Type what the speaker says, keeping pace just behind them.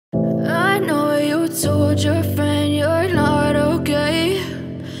told your friend you're not okay?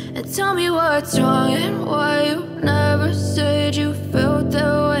 And tell me what's wrong and why you never said you felt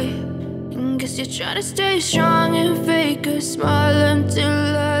that way. And guess you're trying to stay strong and fake a smile until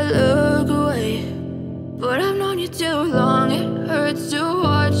I look away. But I've known you too long, it hurts to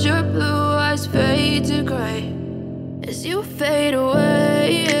watch your blue eyes fade to gray as you fade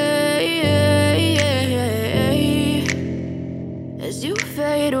away, as you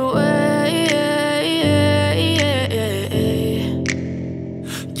fade away.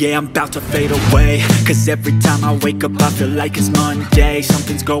 Yeah, I'm about to fade away, cause every time I wake up I feel like it's Monday.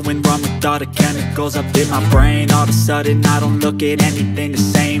 Something's going wrong with all the chemicals up in my brain. All of a sudden I don't look at anything the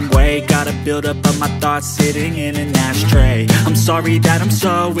same way. Got a build up of my thoughts sitting in an ashtray. I'm sorry that I'm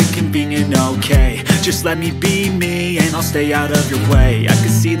so inconvenient, okay? Just let me be me and I'll stay out of your way. I can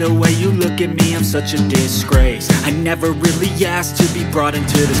see the way you look at me, I'm such a disgrace. I never really asked to be brought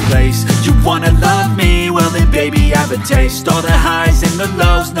into this place. You wanna love me? Well then baby, have a taste. All the highs and the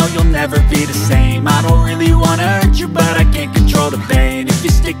lows, no, you'll never be the same. I don't really wanna hurt you, but I can't control the pain. If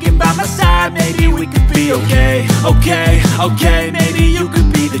you're sticking by my side, maybe we could be okay. Okay, maybe you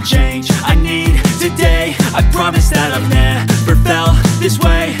could be the change I need today. I promise that I've never felt this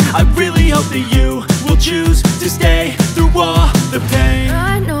way. I really hope that you will choose to stay through all the pain.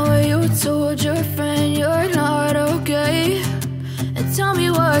 I know you told your friend you're not okay. And tell me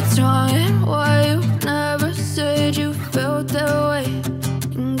what's wrong and why you never said you felt that way.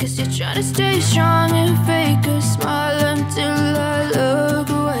 Guess you're trying to stay strong and fake a smile until I look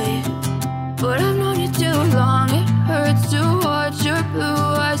away. But I've known you too long, it hurts to watch your blue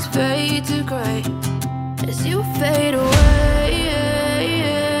eyes fade to gray as you fade away,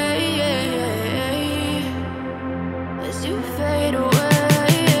 as you fade away,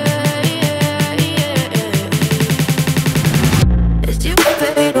 as you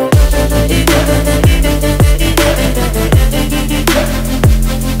fade away.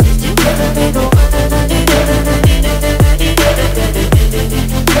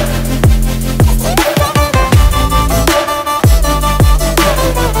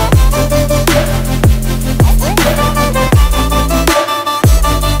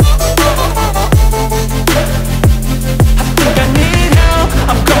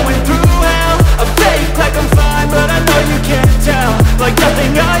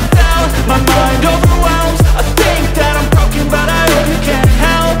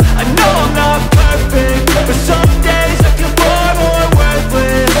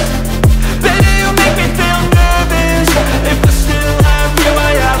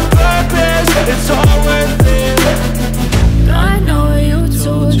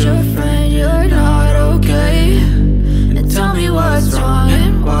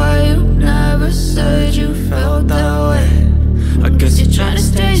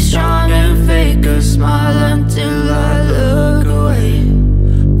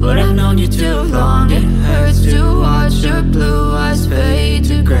 Too long, it hurts to watch your blue